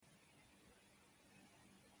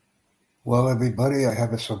Well, everybody, I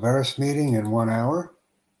have a Silveris meeting in 1 hour.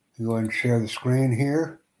 I'll go ahead and share the screen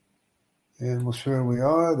here. And we'll see where we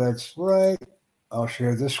are. That's right. I'll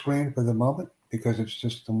share this screen for the moment because it's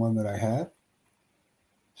just the one that I have.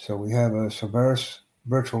 So we have a Silveris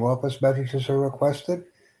virtual office messages are requested,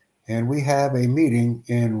 and we have a meeting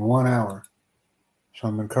in 1 hour. So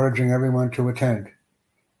I'm encouraging everyone to attend.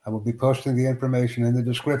 I will be posting the information in the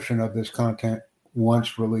description of this content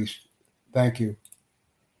once released. Thank you.